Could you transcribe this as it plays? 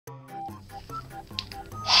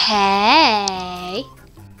Hey,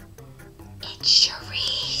 it's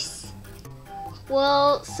Charise.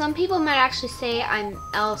 Well, some people might actually say I'm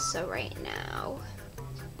Elsa right now.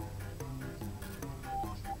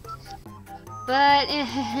 But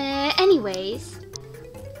anyways,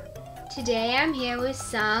 today I'm here with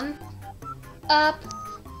some updates.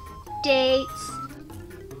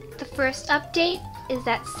 The first update is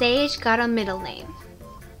that Sage got a middle name.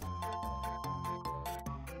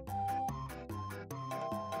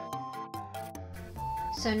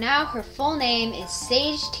 So now her full name is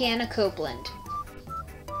Sage Tiana Copeland.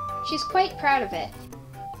 She's quite proud of it.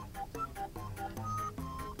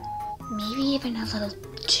 Maybe even a little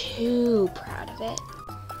too proud of it.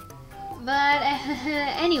 But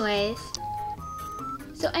anyways,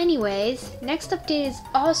 next update is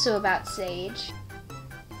also about Sage.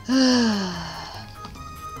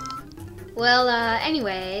 Well,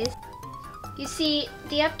 anyways, you see,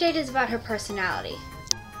 the update is about her personality.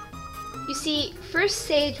 You see, first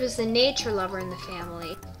Sage was the nature lover in the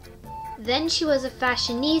family. Then she was a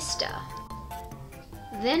fashionista.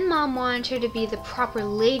 Then Mom wanted her to be the proper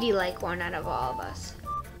ladylike one out of all of us.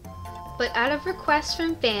 But out of requests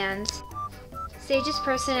from fans, Sage's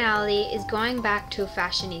personality is going back to a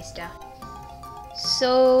fashionista.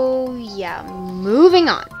 So yeah, moving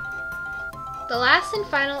on. The last and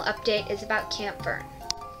final update is about Camp Fern.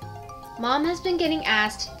 Mom has been getting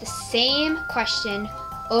asked the same question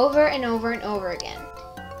over and over and over again.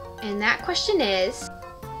 And that question is,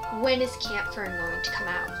 when is Camp Fern going to come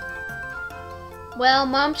out? Well,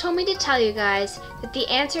 Mom told me to tell you guys that the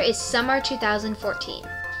answer is summer 2014.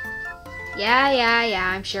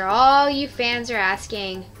 Yeah, I'm sure all you fans are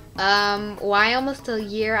asking, why almost a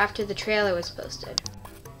year after the trailer was posted?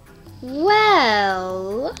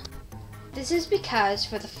 Well, this is because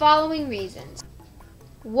for the following reasons.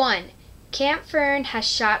 1. Camp Fern has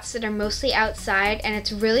shots that are mostly outside, and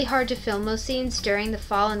it's really hard to film those scenes during the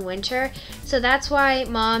fall and winter, so that's why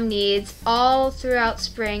Mom needs all throughout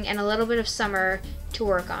spring and a little bit of summer to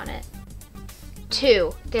work on it.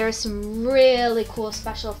 2, there are some really cool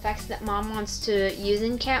special effects that Mom wants to use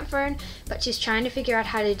in Camp Fern, but she's trying to figure out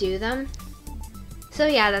how to do them. So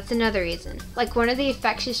yeah, that's another reason. Like, one of the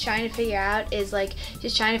effects she's trying to figure out is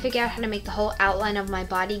she's trying to figure out how to make the whole outline of my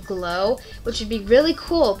body glow, which would be really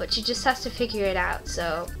cool, but she just has to figure it out,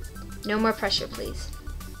 so no more pressure, please.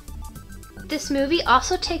 This movie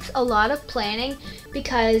also takes a lot of planning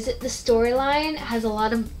because the storyline has a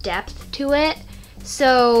lot of depth to it,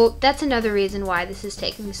 so that's another reason why this is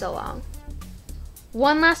taking so long.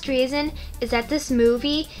 One last reason is that this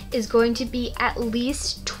movie is going to be at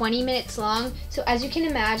least 20 minutes long, so as you can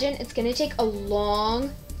imagine, it's going to take a long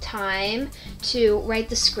time to write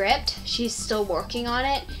the script. She's still working on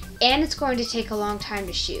it, and it's going to take a long time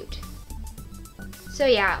to shoot. So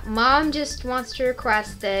yeah, Mom just wants to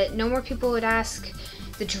request that no more people would ask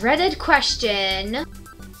the dreaded question,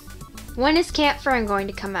 when is Camp Fern going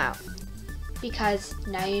to come out? Because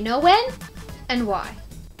now you know when and why.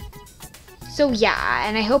 So yeah,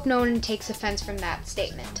 and I hope no one takes offense from that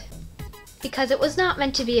statement, because it was not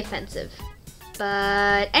meant to be offensive.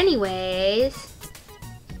 But anyways,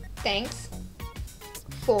 thanks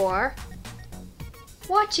for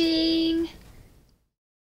watching.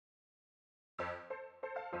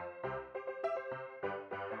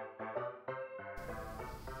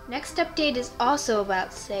 Next update is also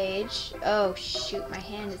about Sage. Oh shoot, my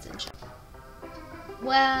hand is in shock.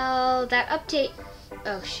 Well, that update,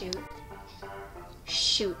 oh shoot,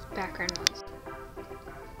 background noise.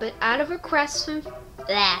 But out of requests from,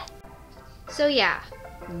 so yeah,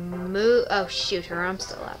 oh shoot, her arm's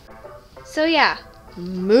still up. So yeah,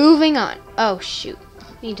 moving on. Oh shoot,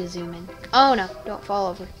 need to zoom in. Oh no, don't fall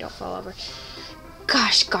over.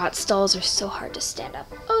 Gosh, Gotz stalls are so hard to stand up.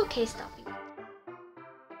 Okay, stopping.